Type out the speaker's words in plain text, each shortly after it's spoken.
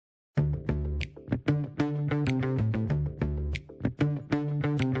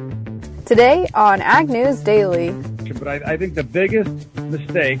Today on Ag News Daily. But I think the biggest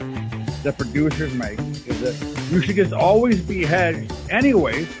mistake that producers make is that you should just always be hedged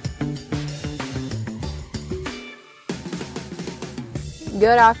anyways. Good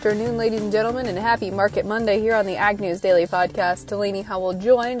afternoon, ladies and gentlemen, and happy Market Monday here on the Ag News Daily podcast. Delaney Howell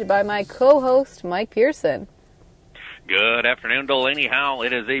joined by my co-host, Mike Pearson. Good afternoon, Delaney Howell.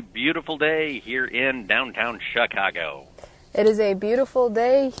 It is a beautiful day here in downtown Chicago. It is a beautiful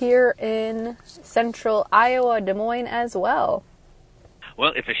day here in central Iowa, Des Moines as well.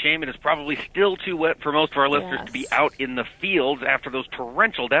 Well, it's a shame it is probably still too wet for most of our listeners to be out in the fields after those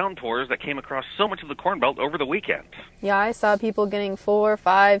torrential downpours that came across so much of the Corn Belt over the weekend. Yeah, I saw people getting 4,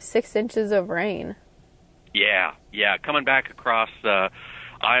 5, 6 inches of rain. Yeah. Coming back across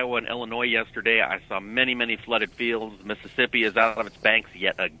Iowa and Illinois yesterday, I saw many flooded fields. Mississippi is out of its banks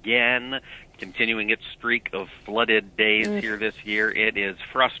yet again, continuing its streak of flooded days here this year. It is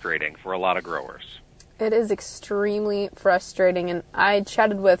frustrating for a lot of growers. It is extremely frustrating, and I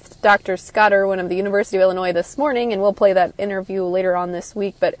chatted with Dr. Scott Irwin of the University of Illinois this morning, and we'll play that interview later on this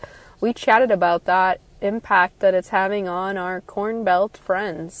week, but we chatted about that impact that it's having on our Corn Belt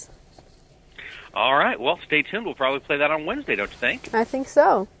friends. All right, well, stay tuned. We'll probably play that on Wednesday, don't you think? I think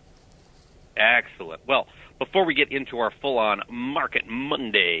so. Excellent. Well, before we get into our full-on Market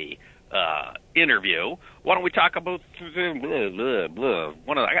Monday interview, why don't we talk about I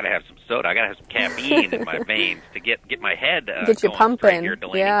gotta have some soda. I gotta have some caffeine in my veins to get my head get you pumping here,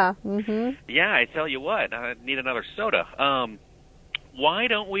 Delaney. Yeah. Yeah, I tell you what, I need another soda. Why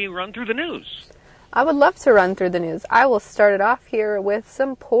don't we run through the news? I would love to run through the news. I will start it off here with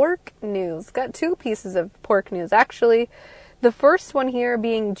some pork news. Got 2 pieces of pork news, actually. The first one here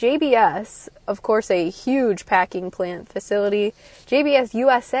being JBS, of course a huge packing plant facility. JBS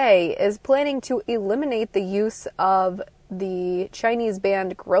USA is planning to eliminate the use of the Chinese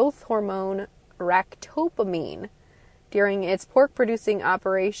banned growth hormone ractopamine during its pork producing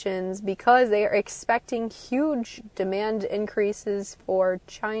operations because they are expecting huge demand increases for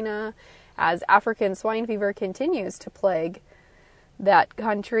China as African swine fever continues to plague that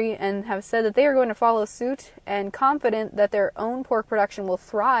country, and have said that they are going to follow suit and confident that their own pork production will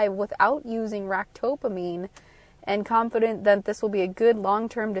thrive without using ractopamine, and confident that this will be a good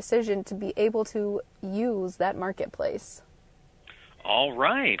long-term decision to be able to use that marketplace. All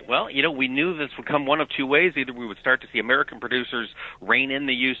right. Well, we knew this would come one of 2 ways. Either we would start to see American producers rein in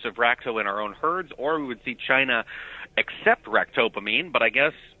the use of Racto in our own herds, or we would see China accept ractopamine, but I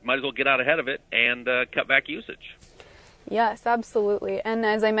guess might as well get out ahead of it and cut back usage. Yes, absolutely. And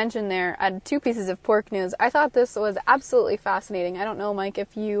as I mentioned there, I had 2 pieces of pork news. I thought this was absolutely fascinating. I don't know, Mike,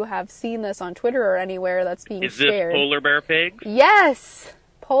 if you have seen this on Twitter or anywhere that's being shared. Is this polar bear pigs? Yes!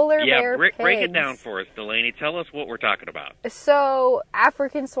 Polar bear pigs. Break it down for us, Delaney. Tell us what we're talking about. So,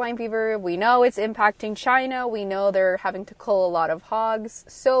 African swine fever, we know it's impacting China. We know they're having to cull a lot of hogs.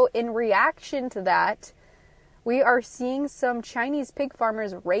 So, in reaction to that, we are seeing some Chinese pig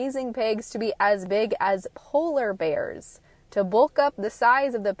farmers raising pigs to be as big as polar bears to bulk up the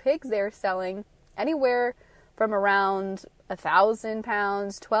size of the pigs they're selling, anywhere from around 1,000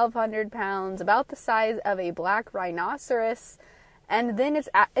 pounds, 1,200 pounds, about the size of a black rhinoceros. And then it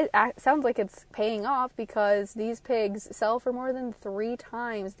sounds like it's paying off because these pigs sell for more than 3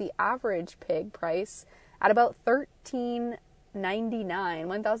 times the average pig price at about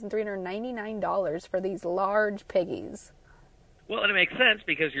 $1,399 for these large piggies. Well, and it makes sense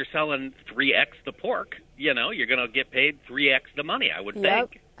because you're selling 3x the pork. You're going to get paid 3x the money, I would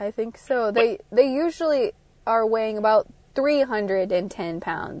think. I think so. They usually are weighing about 310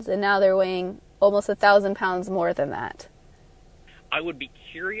 pounds, and now they're weighing almost 1,000 pounds more than that. I would be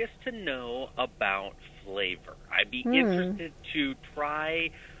curious to know about flavor. I'd be interested to try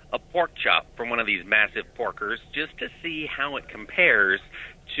a pork chop from one of these massive porkers just to see how it compares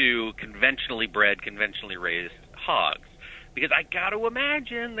to conventionally bred, conventionally raised hogs. Because I got to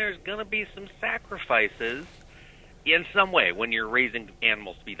imagine there's going to be some sacrifices in some way when you're raising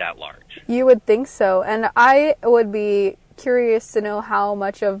animals to be that large. You would think so. And I would be curious to know how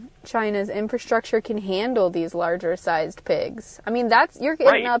much of China's infrastructure can handle these larger sized pigs. I mean, you're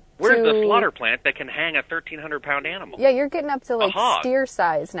getting up to... Where's the slaughter plant that can hang a 1,300-pound animal? Yeah, you're getting up to like steer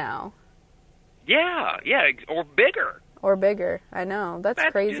size now. Yeah, or bigger. Or bigger, I know. That's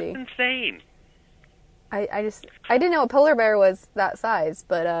crazy. That's just insane. I didn't know a polar bear was that size,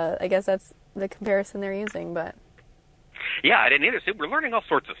 but I guess that's the comparison they're using, but... Yeah, I didn't either. See, we're learning all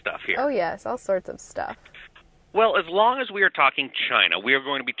sorts of stuff here. Oh, yes, all sorts of stuff. Well, as long as we are talking China, we are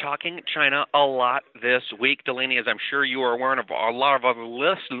going to be talking China a lot this week, Delaney, as I'm sure you are aware of a lot of other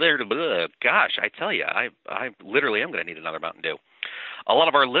lists. Gosh, I tell you, I literally am going to need another Mountain Dew. a lot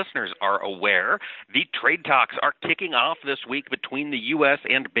of our listeners are aware, the trade talks are kicking off this week between the U.S.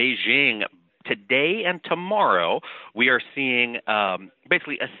 and Beijing. Today and tomorrow, we are seeing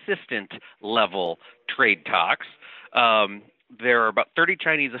basically assistant-level trade talks. There are about 30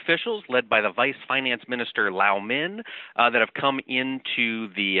 Chinese officials led by the Vice Finance Minister Lau Min that have come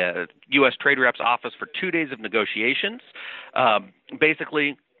into the U.S. Trade Rep's office for 2 days of negotiations.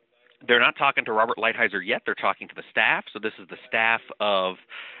 Basically, they're not talking to Robert Lighthizer yet. They're talking to the staff. So this is the staff of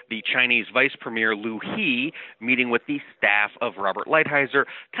the Chinese Vice Premier Liu He meeting with the staff of Robert Lighthizer,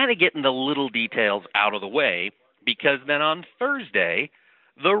 kind of getting the little details out of the way, because then on Thursday,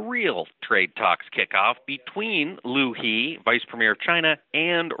 the real trade talks kick off between Liu He, Vice Premier of China,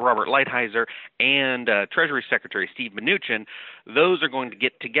 and Robert Lighthizer and Treasury Secretary Steve Mnuchin. Those are going to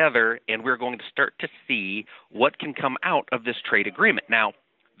get together, and we're going to start to see what can come out of this trade agreement. Now,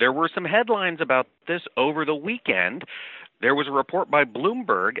 there were some headlines about this over the weekend. There was a report by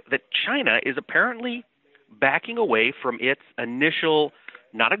Bloomberg that China is apparently backing away from its initial,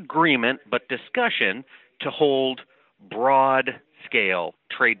 not agreement, but discussion to hold broad-scale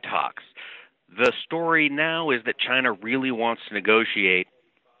trade talks. The story now is that China really wants to negotiate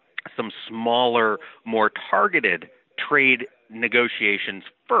some smaller, more targeted trade negotiations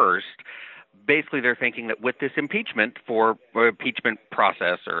first. Basically, they're thinking that with this impeachment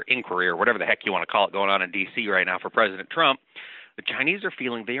process or inquiry or whatever the heck you want to call it going on in D.C. right now for President Trump, the Chinese are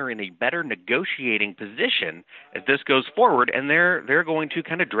feeling they are in a better negotiating position as this goes forward, and they're going to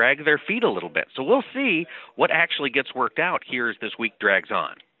kind of drag their feet a little bit. So we'll see what actually gets worked out here as this week drags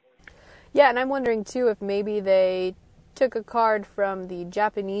on. Yeah, and I'm wondering, too, if maybe they took a card from the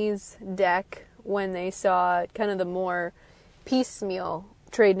Japanese deck when they saw kind of the more piecemeal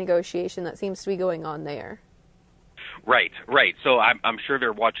trade negotiation that seems to be going on there. Right. So I'm sure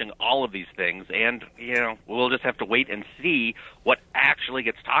they're watching all of these things, and we'll just have to wait and see what actually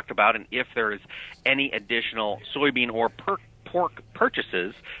gets talked about, and if there is any additional soybean or pork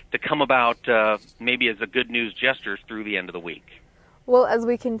purchases to come about, maybe as a good news gesture through the end of the week. Well, as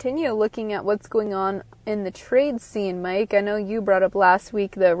we continue looking at what's going on in the trade scene, Mike, I know you brought up last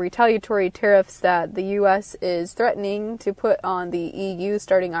week the retaliatory tariffs that the U.S. is threatening to put on the EU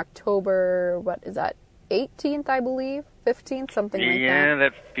starting October, 18th, I believe? 15th, something like that. Yeah,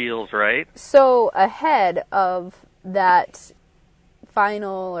 that feels right. So ahead of that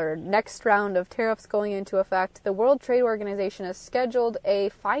final or next round of tariffs going into effect, the World Trade Organization has scheduled a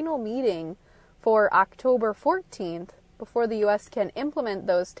final meeting for October 14th before the U.S. can implement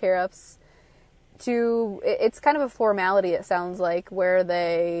those tariffs. It's kind of a formality, it sounds like, where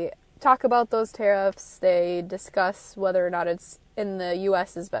they talk about those tariffs, they discuss whether or not it's in the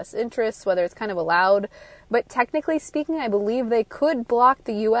U.S.'s best interests, whether it's kind of allowed. But technically speaking, I believe they could block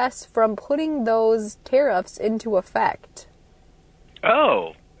the U.S. from putting those tariffs into effect.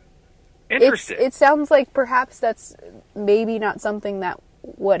 Oh, interesting. It sounds like perhaps that's maybe not something that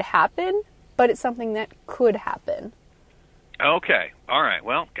would happen, but it's something that could happen. Okay. All right.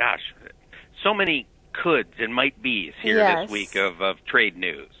 Well, gosh, so many coulds and might be's here this week of trade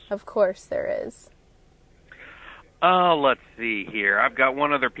news. Of course there is. Let's see here. I've got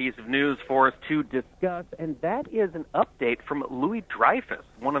one other piece of news for us to discuss, and that is an update from Louis Dreyfus,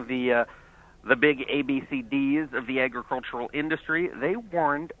 one of the big ABCDs of the agricultural industry. They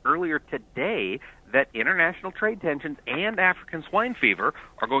warned earlier today that international trade tensions and African swine fever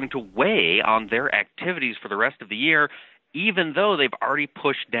are going to weigh on their activities for the rest of the year, even though they've already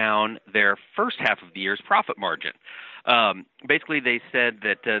pushed down their first half of the year's profit margin. Basically, they said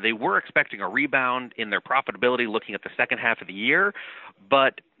that they were expecting a rebound in their profitability looking at the second half of the year,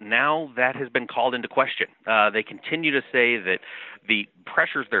 but now that has been called into question. They continue to say that the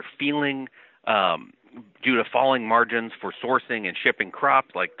pressures they're feeling due to falling margins for sourcing and shipping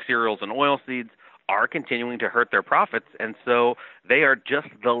crops like cereals and oilseeds are continuing to hurt their profits, and so they are just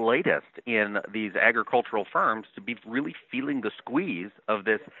the latest in these agricultural firms to be really feeling the squeeze of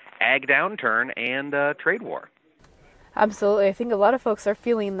this ag downturn and trade war. Absolutely. I think a lot of folks are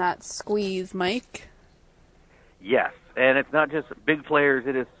feeling that squeeze, Mike. Yes, and it's not just big players,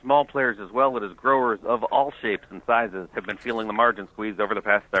 it is small players as well. It is growers of all shapes and sizes have been feeling the margin squeeze over the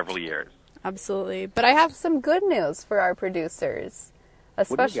past several years. Absolutely. But I have some good news for our producers,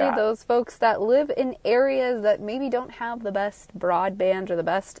 especially those folks that live in areas that maybe don't have the best broadband or the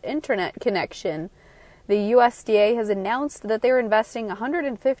best internet connection. The USDA has announced that they're investing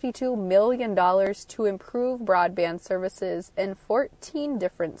 $152 million to improve broadband services in 14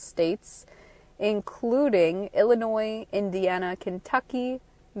 different states, including Illinois, Indiana, Kentucky,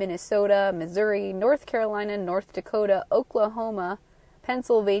 Minnesota, Missouri, North Carolina, North Dakota, Oklahoma,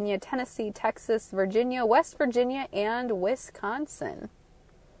 Pennsylvania, Tennessee, Texas, Virginia, West Virginia, and Wisconsin.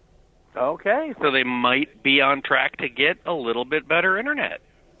 Okay, so they might be on track to get a little bit better internet.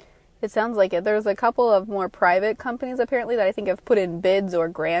 It sounds like it. There's a couple of more private companies apparently that I think have put in bids or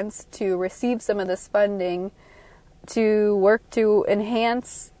grants to receive some of this funding to work to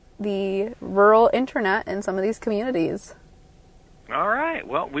enhance the rural internet in some of these communities. All right.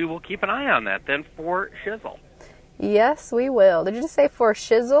 Well, we will keep an eye on that then for Shizzle. Yes, we will. Did you just say for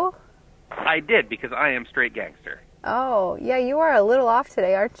Shizzle? I did, because I am straight gangster. Oh, yeah, you are a little off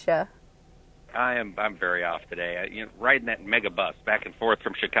today, aren't you? I'm very off today. Riding that mega bus back and forth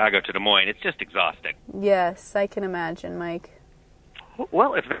from Chicago to Des Moines, it's just exhausting. Yes, I can imagine, Mike.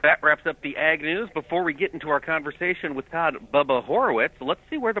 Well, if that wraps up the ag news, before we get into our conversation with Todd Bubba Horowitz, let's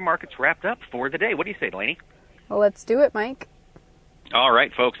see where the market's wrapped up for the day. What do you say, Delaney? Well, let's do it, Mike. All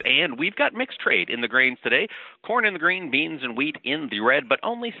right, folks, and we've got mixed trade in the grains today. Corn in the green, beans and wheat in the red, but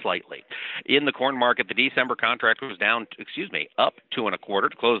only slightly. In the corn market, the December contract was up 2 1/4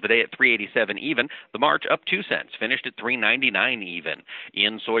 to close the day at 3.87 even. The March up 2 cents, finished at 3.99 even.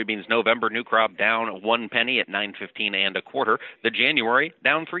 In soybeans, November new crop down 1 penny at 9.15 1/4. The January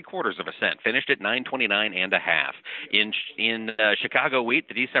down 3/4 cent, finished at 9.29 1/2. In Chicago wheat,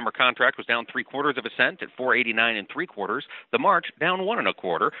 the December contract was down 3/4 cent at 4.89 3/4. The March down 1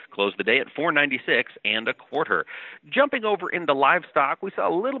 1/4, closed the day at 4.96 1/4. Jumping over into livestock, we saw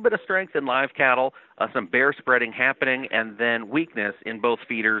a little bit of strength in live cattle, some bear spreading happening, and then weakness in both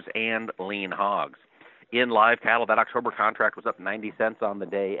feeders and lean hogs. In live cattle, that October contract was up 90 cents on the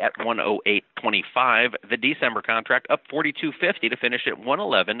day at 108.25. The December contract up 42.50 to finish at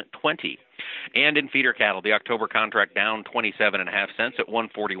 111.20. And in feeder cattle, the October contract down 27.5 cents at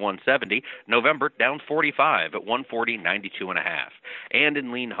 141.70. November down 45 at 140.92.5. And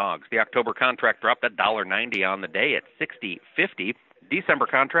in lean hogs, the October contract dropped $1.90 on the day at 60.50. December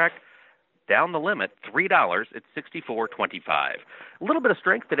contract down the limit $3 at 64.25. A little bit of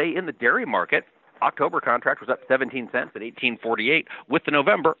strength today in the dairy market. October contract was up 17 cents at 18.48, with the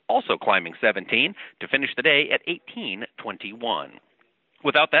November also climbing 17 to finish the day at 18.21.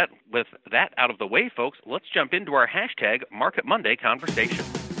 With that out of the way, folks, let's jump into our hashtag Market Monday conversation.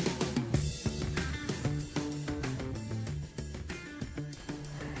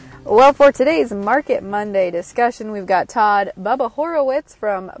 Well, for today's Market Monday discussion, we've got Todd Bubba Horowitz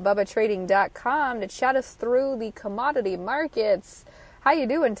from BubbaTrading.com to chat us through the commodity markets. How you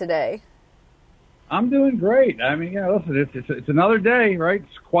doing today? I'm doing great. I mean, listen, it's another day, right?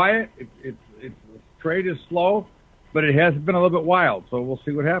 It's quiet. It's trade is slow, but it has been a little bit wild. So we'll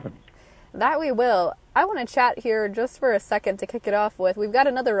see what happens. That we will. I want to chat here just for a second to kick it off with. We've got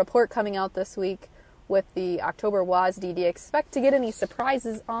another report coming out this week with the October WASDE. Do you expect to get any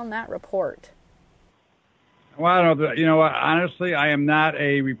surprises on that report? Well, I don't know. You know what? Honestly, I am not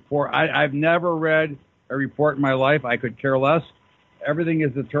a report. I've never read a report in my life. I could care less. Everything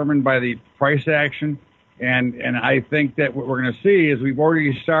is determined by the price action, and I think that what we're going to see is we've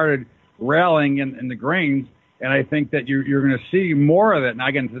already started rallying in the grains, and I think that you're going to see more of that. Now,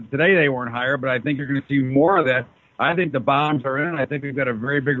 again, today they weren't higher, but I think you're going to see more of that. I think the bottoms are in. I think we've got a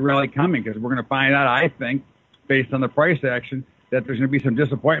very big rally coming because we're going to find out, I think, based on the price action, that there's going to be some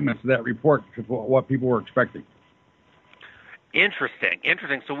disappointments to that report to what people were expecting.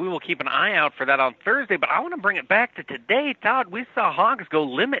 Interesting. So we will keep an eye out for that on Thursday, but I want to bring it back to today. Todd, we saw hogs go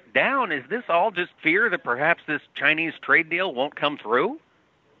limit down. Is this all just fear that perhaps this Chinese trade deal won't come through?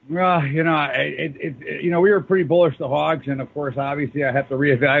 Well, we were pretty bullish the hogs, and of course, obviously, I have to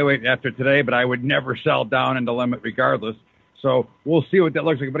reevaluate after today, but I would never sell down into limit regardless. So we'll see what that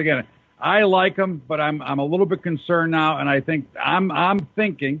looks like. But again, I like them, but I'm a little bit concerned now, and I think I'm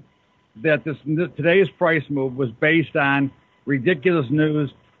thinking that today's price move was based on ridiculous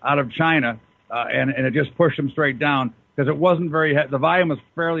news out of China, and it just pushed them straight down because it wasn't the volume was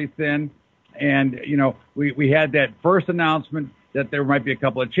fairly thin, and we had that first announcement that there might be a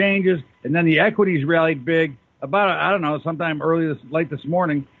couple of changes, and then the equities rallied big about sometime late this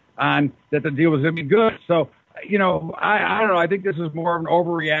morning on that the deal was going to be good. So I don't know. I think this is more of an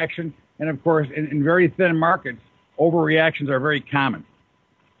overreaction, and of course, in very thin markets, overreactions are very common.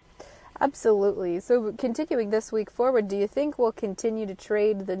 Absolutely. So continuing this week forward, do you think we'll continue to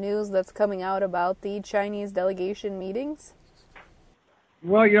trade the news that's coming out about the Chinese delegation meetings?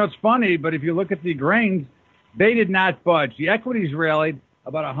 Well, it's funny, but if you look at the grains, they did not budge. The equities rallied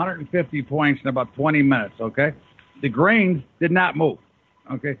about 150 points in about 20 minutes, okay? The grains did not move,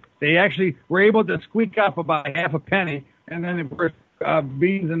 okay? They actually were able to squeak up about half a penny, and then, of course,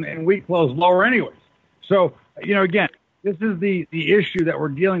 beans and wheat closed lower anyways. So, again, this is the issue that we're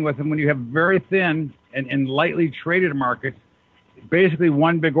dealing with, and when you have very thin and lightly traded markets, basically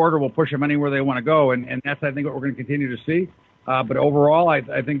one big order will push them anywhere they want to go, and that's, I think, what we're going to continue to see. But overall,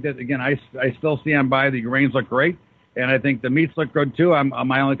 I think that, again, I still stand by the grains look great, and I think the meats look good too.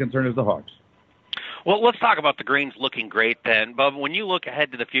 My only concern is the hogs. Well, let's talk about the grains looking great then. Bub, when you look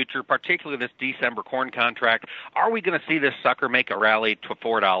ahead to the future, particularly this December corn contract, are we going to see this sucker make a rally to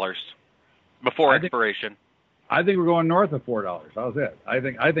 $4 before expiration? I think we're going north of $4. How's that? I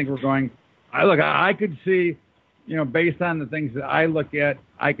think we're going. I could see, based on the things that I look at,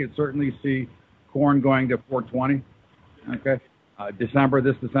 I could certainly see corn going to $4.20. Okay,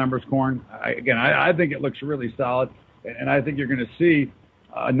 this December's corn. I think it looks really solid, and I think you're going to see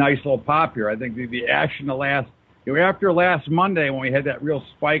a nice little pop here. I think the action after last Monday when we had that real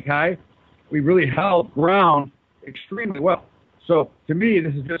spike high, we really held ground extremely well. So to me,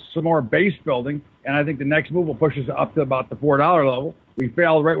 this is just some more base building, and I think the next move will push us up to about the $4 level. We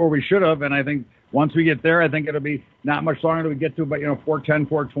failed right where we should have, and I think once we get there, I think it'll be not much longer till we get to about $4.10,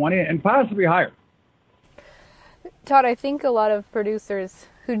 $4.20, and possibly higher. Todd, I think a lot of producers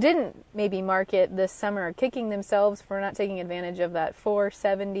who didn't maybe market this summer are kicking themselves for not taking advantage of that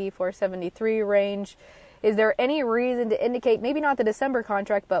 470, 473 range. Is there any reason to indicate, maybe not the December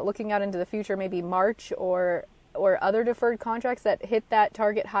contract, but looking out into the future, maybe March or other deferred contracts that hit that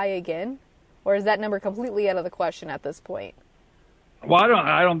target high again? Or is that number completely out of the question at this point? Well,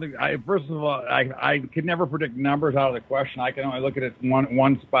 I don't think. First of all, I could never predict numbers out of the question. I can only look at it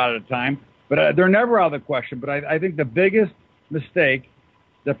one spot at a time. But they're never out of the question. But I think the biggest mistake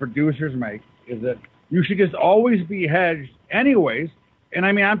that producers make is that you should just always be hedged anyways. And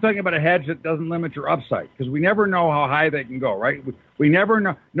I mean, I'm talking about a hedge that doesn't limit your upside, because we never know how high they can go, right? We never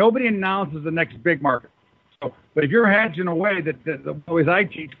know. Nobody announces the next big market. So, but if you're hedged in a way that the ways I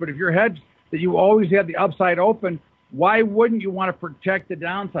teach, but if you're hedged that you always have the upside open, why wouldn't you want to protect the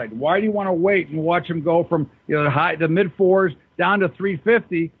downside? Why do you want to wait and watch them go from the mid fours down to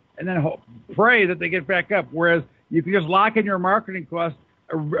 350 and then pray that they get back up? Whereas you can just lock in your marketing costs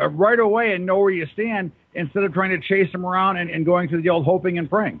right away and know where you stand instead of trying to chase them around and going to the old hoping and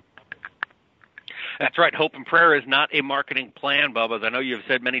praying. That's right. Hope and prayer is not a marketing plan, Bubba, as I know you've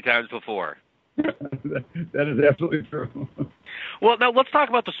said many times before. That is absolutely true. Well, now let's talk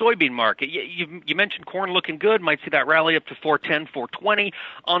about the soybean market. You mentioned corn looking good. Might see that rally up to 410, 420.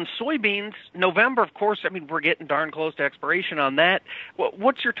 On soybeans, November, of course, I mean, we're getting darn close to expiration on that.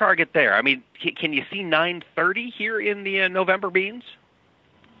 What's your target there? I mean, can you see 930 here in the November beans?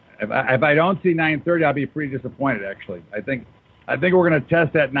 If I don't see 930, I'll be pretty disappointed, actually. I think we're going to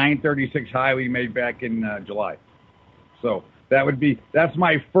test that 936 high we made back in July. So that's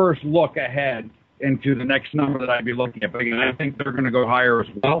my first look ahead into the next number that I'd be looking at. But again, I think they're going to go higher as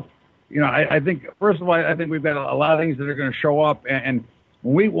well. I think, first of all, I think we've got a lot of things that are going to show up. And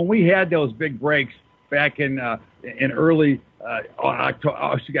when we had those big breaks back in early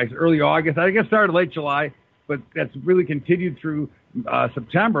early August, I think it started late July, but that's really continued through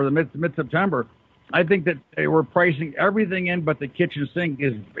September, the mid-September. I think that we're pricing everything in but the kitchen sink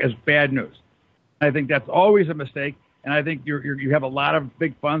as bad news. I think that's always a mistake. And I think you have a lot of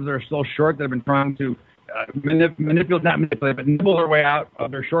big funds that are still short that have been trying to nibble their way out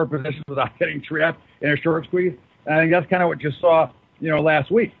of their short positions without getting trapped in a short squeeze. And I think that's kind of what you saw, last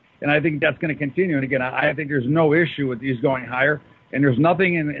week. And I think that's going to continue. And again, I think there's no issue with these going higher. And there's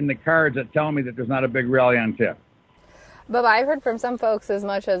nothing in the cards that tell me that there's not a big rally on tap. But I've heard from some folks as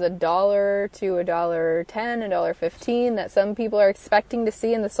much as $1 to $1.10, $1.15 that some people are expecting to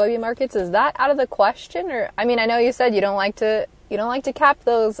see in the soybean markets. Is that out of the question? Or I mean, I know you said you don't like to cap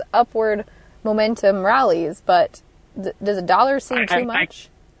those upward momentum rallies, but does $1 seem too much?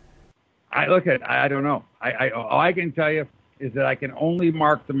 I don't know. All I can tell you is that I can only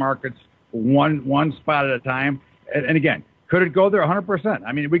mark the markets one spot at a time. And again, could it go there 100%?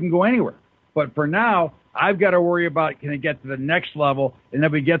 I mean, we can go anywhere. But for now, I've got to worry about, can it get to the next level? And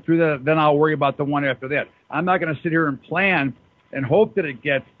if we get through that, then I'll worry about the one after that. I'm not going to sit here and plan and hope that it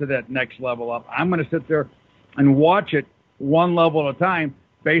gets to that next level up. I'm going to sit there and watch it one level at a time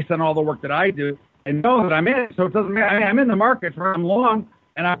based on all the work that I do and know that I'm in it. So it doesn't matter. I mean, I'm in the market for I'm long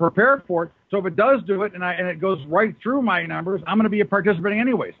and I'm prepared for it. So if it does do it and it goes right through my numbers, I'm going to be participating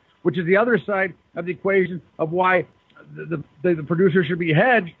anyways, which is the other side of the equation of why the producer should be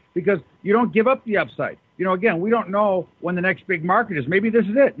hedged, because you don't give up the upside. Again, we don't know when the next big market is. Maybe this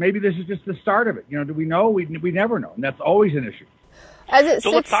is it. Maybe this is just the start of it. Do we know? We never know. And that's always an issue.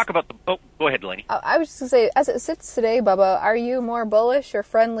 Let's talk about go ahead, Delaney. I was just going to say, as it sits today, Bubba, are you more bullish or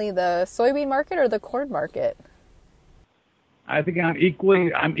friendly the soybean market or the corn market? I think I'm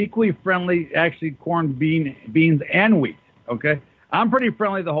equally friendly, actually, corn, beans, and wheat. Okay? I'm pretty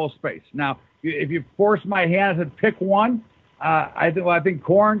friendly the whole space. Now, if you force my hand and pick one, I think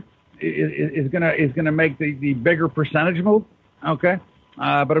corn is gonna make the bigger percentage move. Okay,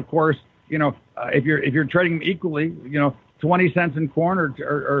 but of course, if you're trading them equally, 20 cents in corn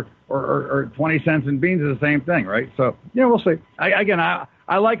or 20 cents in beans is the same thing, right? So we'll see.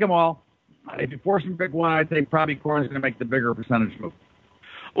 I like them all. If you force them to pick one, I think probably corn is going to make the bigger percentage move.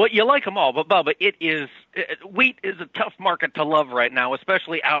 Well, you like them all, but Bubba, wheat is a tough market to love right now,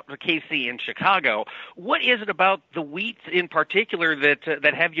 especially out in KC in Chicago. What is it about the wheats in particular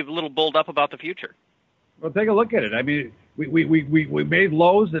that have you a little bulled up about the future? Well, take a look at it. I mean, we made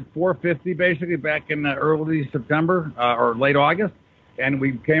lows at 450 basically back in early September or late August, and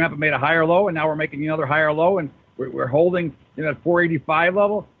we came up and made a higher low, and now we're making another higher low, and we're holding at 485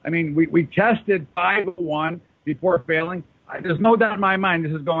 level. I mean, we tested 501 before failing. There's no doubt in my mind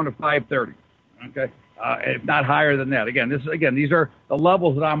this is going to 530. Okay, if not higher than that. These are the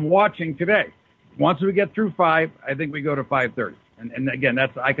levels that I'm watching today. Once we get through 5, I think we go to 530. And again,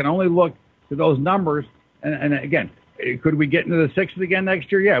 I can only look to those numbers. And again, could we get into the 6s again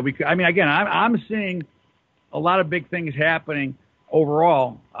next year? Yeah, we could. I mean, again, I'm seeing a lot of big things happening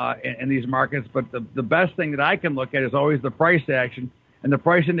overall in these markets, but the best thing that I can look at is always the price action, and the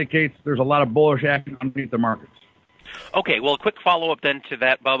price indicates there's a lot of bullish action underneath the markets. Okay, well, a quick follow-up then to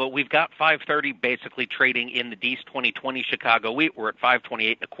that, Bubba. We've got 530 basically trading in the Dees 2020 Chicago wheat. We're at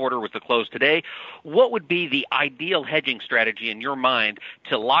 528.25 with the close today. What would be the ideal hedging strategy in your mind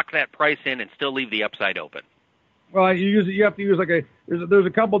to lock that price in and still leave the upside open? Well, you have to use there's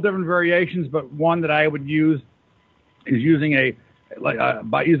a couple different variations, but one that I would use is using use a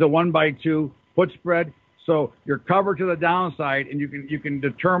 1x2 put spread. So you're covered to the downside, and you can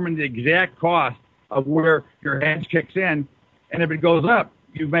determine the exact cost of where your hedge kicks in, and if it goes up,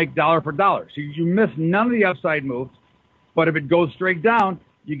 you make dollar for dollar. So you miss none of the upside moves, but if it goes straight down,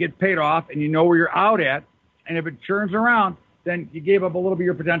 you get paid off, and you know where you're out at, and if it turns around, then you gave up a little bit of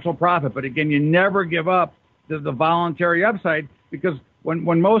your potential profit. But again, you never give up the voluntary upside, because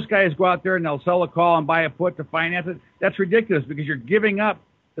when most guys go out there and they'll sell a call and buy a put to finance it, that's ridiculous, because you're giving up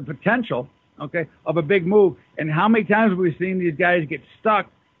the potential, okay, of a big move. And how many times have we seen these guys get stuck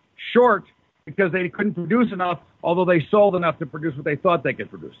short because they couldn't produce enough, although they sold enough to produce what they thought they could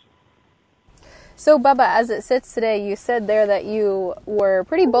produce? So, Bubba, as it sits today, you said there that you were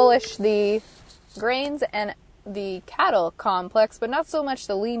pretty bullish the grains and the cattle complex, but not so much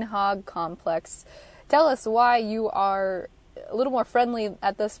the lean hog complex. Tell us why you are a little more friendly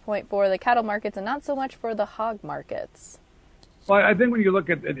at this point for the cattle markets and not so much for the hog markets. Well, I think when you look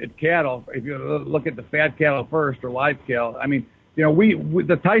at cattle, if you look at the fat cattle first or live cattle, I mean,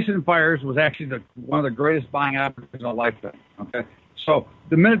 the Tyson fires was actually one of the greatest buying opportunities in a lifetime. Okay, so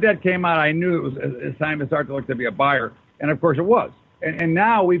the minute that came out, I knew it's time to start to look to be a buyer, and of course it was. And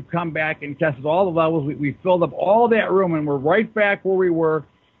now we've come back and tested all the levels. We filled up all that room, and we're right back where we were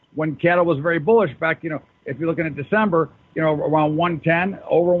when cattle was very bullish back. If you're looking at December, around 110,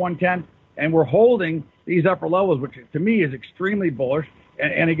 over 110, and we're holding these upper levels, which to me is extremely bullish.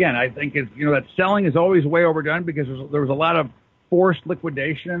 And again, I think that selling is always way overdone, because there was a lot of forced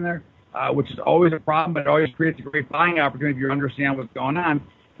liquidation in there, which is always a problem, but it always creates a great buying opportunity if you understand what's going on.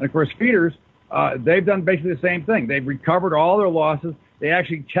 And of course, feeders, they've done basically the same thing. They've recovered all their losses. They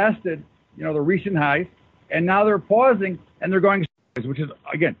actually tested, the recent highs, and now they're pausing and they're going sideways, which is,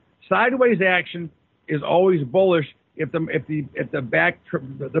 again, sideways action is always bullish if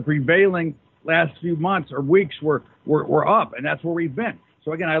the prevailing last few months or weeks were up, and that's where we've been.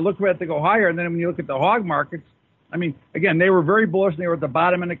 So again, I look for it to go higher, and then when you look at the hog markets, I mean, again, they were very bullish, and they were at the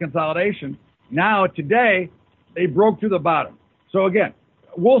bottom in the consolidation. Now, today, they broke through the bottom. So again,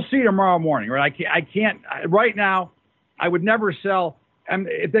 we'll see tomorrow morning, right? I can't right now. I would never sell. And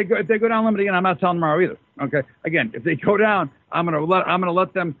if they go down limit again, I'm not selling tomorrow either. Okay. Again, if they go down, I'm gonna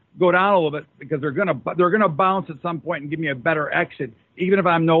let them go down a little bit, because they're gonna bounce at some point and give me a better exit, even if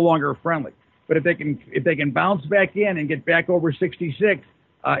I'm no longer friendly. But if they can bounce back in and get back over 66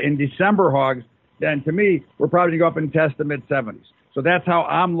 in December hogs, then to me, we're probably going to go up and test the mid-70s. So that's how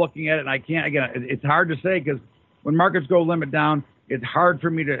I'm looking at it. And it's hard to say, because when markets go limit down, it's hard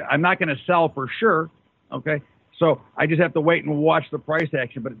for me I'm not going to sell for sure, okay? So I just have to wait and watch the price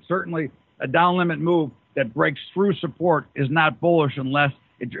action. But it's certainly a down limit move that breaks through support is not bullish unless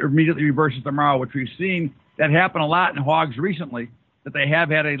it immediately reverses tomorrow, which we've seen that happen a lot in hogs recently, that they have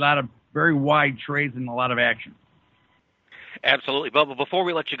had a lot of very wide trades and a lot of action. Absolutely. Bubba, before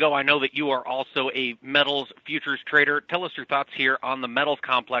we let you go, I know that you are also a metals futures trader. Tell us your thoughts here on the metals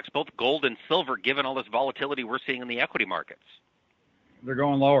complex, both gold and silver, given all this volatility we're seeing in the equity markets. They're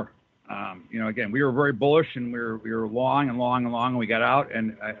going lower. Again, we were very bullish, and we were long and long and long, and we got out.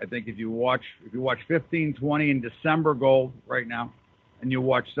 And I think if you watch 1520 in December gold right now, and you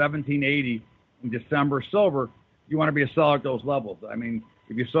watch 1780 in December silver, you want to be a seller at those levels. I mean,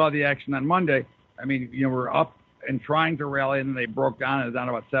 if you saw the action on Monday, I mean, we're up and trying to rally, and then they broke down and it's down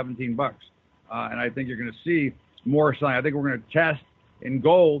about $17. And I think you're going to see more sign. I think we're going to test in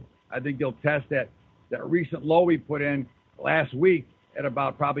gold. I think you'll test that recent low we put in last week at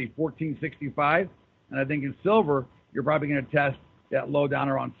about probably 1465, and I think in silver you're probably going to test that low down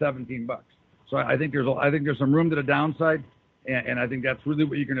around $17. So I think there's some room to the downside, and I think that's really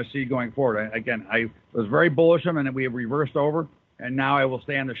what you're going to see going forward. I was very bullish on them, and we have reversed over, and now I will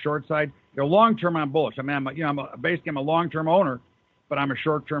stay on the short side. Long term I'm bullish. I mean, basically I'm a long term owner, but I'm a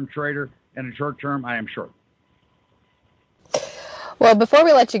short term trader, and in short term I am short. Well, before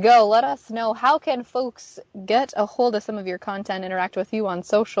we let you go, let us know, how can folks get a hold of some of your content, interact with you on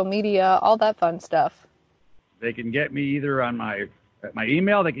social media, all that fun stuff? They can get me either on my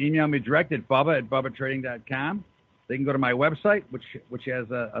email. They can email me direct at bubba@bubbatrading.com. They can go to my website, which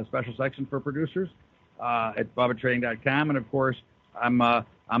has a special section for producers, at bubbatrading.com. And, of course, I'm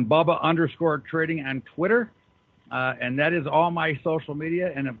Bubba_trading on Twitter. And that is all my social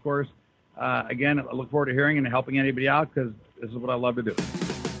media. And, of course, again, I look forward to hearing and helping anybody out, because this is what I love to do.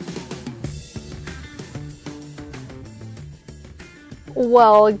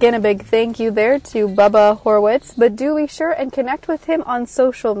 Well, again, a big thank you there to Bubba Horwitz, but do be sure and connect with him on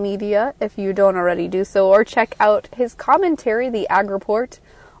social media if you don't already do so, or check out his commentary, the Ag Report,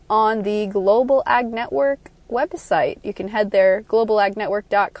 on the Global Ag Network website. You can head there,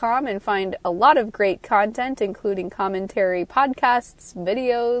 globalagnetwork.com, and find a lot of great content, including commentary, podcasts,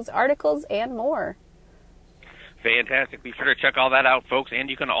 videos, articles, and more. Fantastic. Be sure to check all that out, folks. And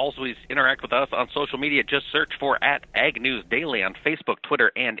you can always interact with us on social media. Just search for @AgNewsDaily on Facebook,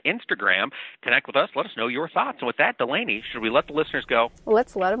 Twitter, and Instagram. Connect with us. Let us know your thoughts. And with that, Delaney, should we let the listeners go?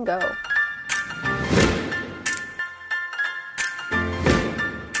 Let's let them go.